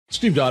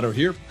Steve Dotto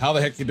here. How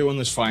the heck you doing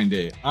this fine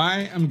day?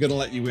 I am going to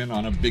let you in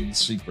on a big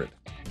secret.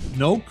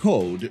 No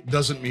code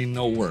doesn't mean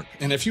no work.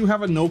 And if you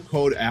have a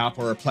no-code app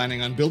or are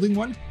planning on building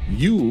one,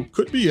 you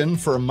could be in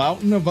for a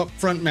mountain of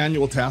upfront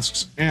manual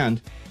tasks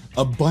and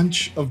a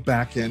bunch of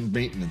back-end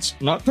maintenance.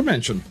 Not to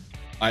mention,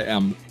 I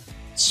am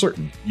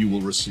certain you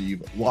will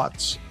receive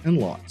lots and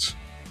lots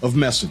of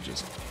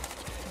messages.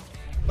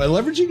 By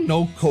leveraging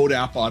no-code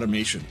app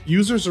automation,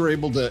 users are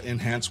able to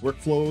enhance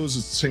workflows,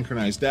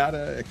 synchronize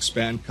data,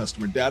 expand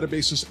customer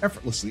databases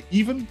effortlessly,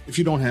 even if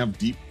you don't have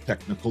deep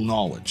technical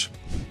knowledge.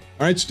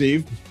 All right,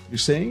 Steve, you're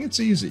saying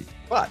it's easy,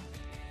 but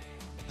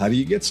how do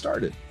you get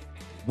started?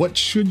 What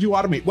should you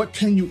automate? What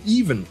can you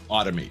even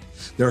automate?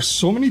 There are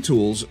so many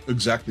tools,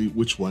 exactly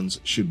which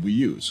ones should we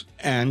use?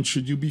 And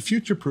should you be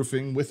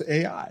future-proofing with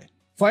AI?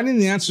 Finding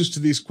the answers to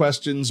these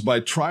questions by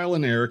trial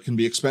and error can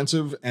be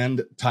expensive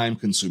and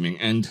time-consuming,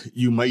 and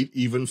you might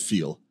even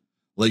feel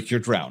like you're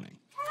drowning.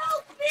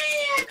 Help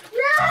me,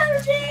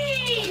 I'm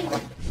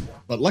drowning!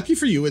 But lucky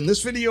for you, in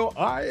this video,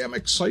 I am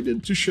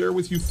excited to share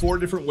with you 4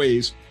 different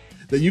ways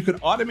that you can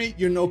automate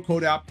your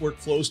no-code app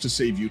workflows to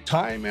save you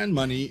time and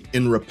money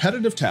in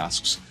repetitive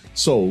tasks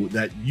so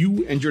that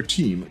you and your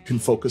team can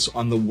focus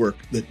on the work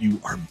that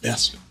you are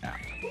best at.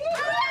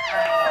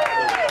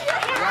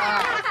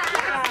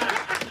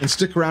 And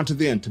stick around to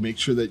the end to make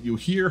sure that you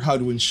hear how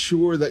to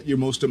ensure that your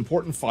most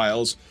important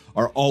files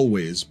are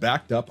always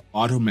backed up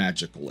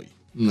automagically.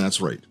 And that's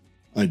right,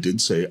 I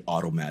did say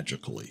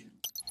automagically.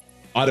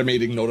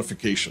 Automating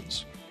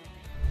notifications.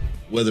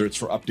 Whether it's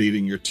for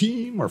updating your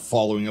team or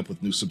following up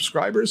with new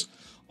subscribers,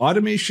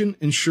 automation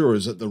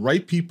ensures that the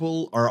right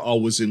people are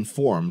always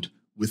informed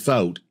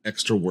without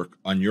extra work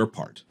on your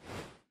part.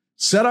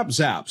 Set up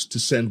Zaps to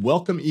send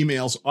welcome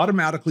emails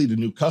automatically to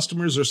new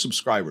customers or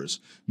subscribers,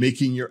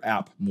 making your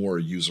app more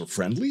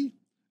user-friendly.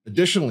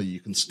 Additionally, you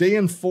can stay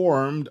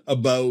informed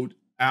about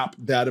app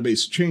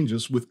database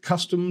changes with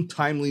custom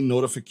timely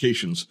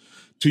notifications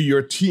to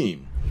your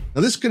team.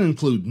 Now, this can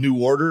include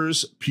new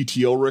orders,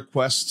 PTO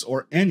requests,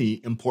 or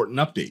any important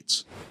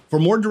updates. For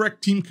more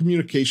direct team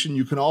communication,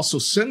 you can also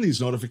send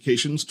these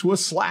notifications to a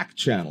Slack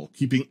channel,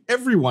 keeping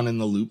everyone in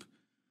the loop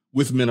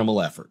with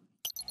minimal effort.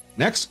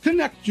 Next,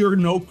 connect your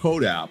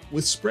no-code app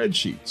with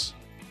Spreadsheets.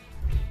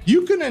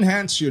 You can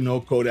enhance your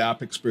no-code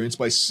app experience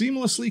by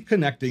seamlessly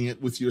connecting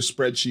it with your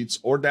Spreadsheets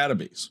or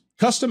database.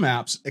 Custom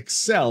apps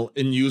excel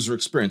in user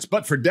experience,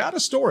 but for data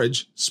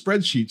storage,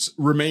 Spreadsheets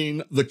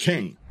remain the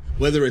king.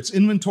 Whether it's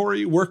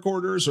inventory, work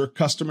orders, or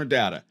customer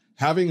data,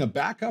 having a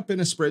backup in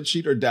a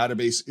spreadsheet or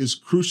database is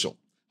crucial.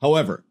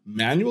 However,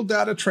 manual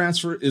data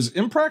transfer is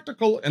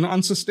impractical and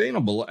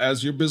unsustainable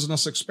as your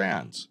business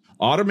expands.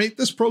 Automate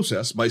this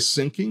process by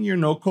syncing your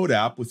no-code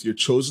app with your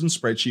chosen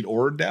spreadsheet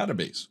or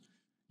database.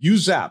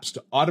 Use Zaps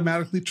to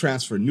automatically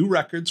transfer new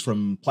records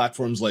from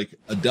platforms like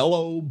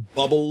Adello,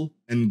 Bubble,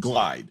 and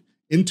Glide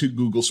into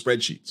Google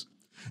Spreadsheets.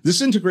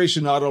 This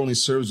integration not only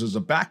serves as a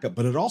backup,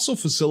 but it also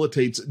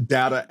facilitates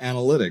data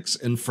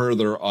analytics and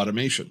further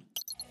automation.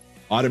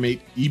 Automate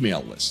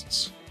email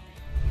lists.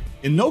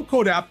 In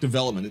no-code app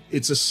development,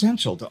 it's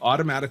essential to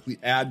automatically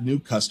add new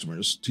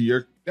customers to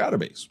your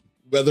database.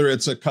 Whether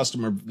it's a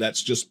customer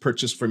that's just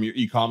purchased from your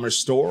e-commerce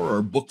store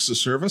or books a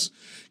service,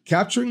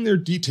 capturing their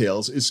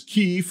details is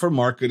key for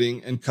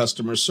marketing and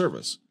customer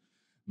service.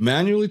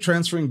 Manually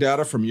transferring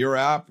data from your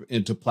app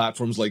into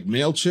platforms like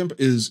MailChimp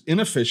is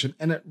inefficient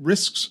and it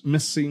risks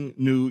missing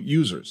new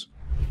users.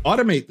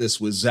 Automate this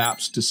with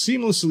Zaps to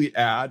seamlessly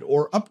add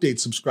or update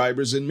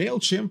subscribers in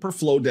MailChimp or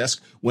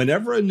Flowdesk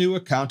whenever a new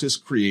account is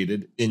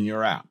created in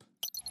your app.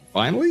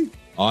 Finally,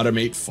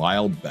 automate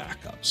file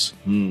backups.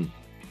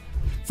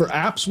 For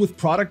apps with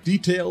product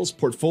details,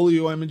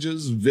 portfolio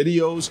images,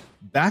 videos,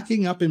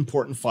 backing up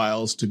important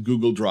files to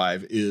Google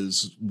Drive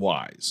is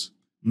wise.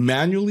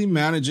 Manually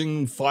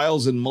managing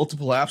files in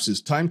multiple apps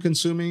is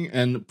time-consuming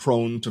and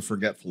prone to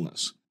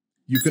forgetfulness.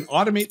 You can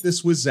automate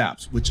this with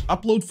Zaps, which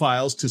upload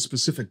files to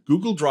specific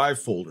Google Drive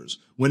folders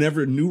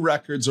whenever new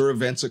records or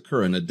events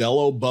occur in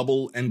Adello,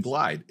 Bubble, and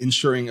Glide,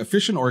 ensuring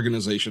efficient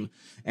organization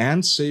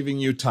and saving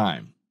you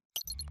time.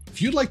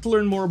 If you'd like to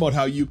learn more about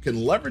how you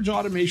can leverage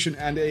automation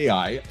and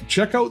AI,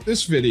 check out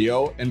this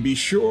video and be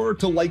sure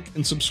to like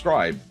and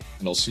subscribe,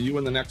 and I'll see you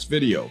in the next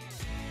video.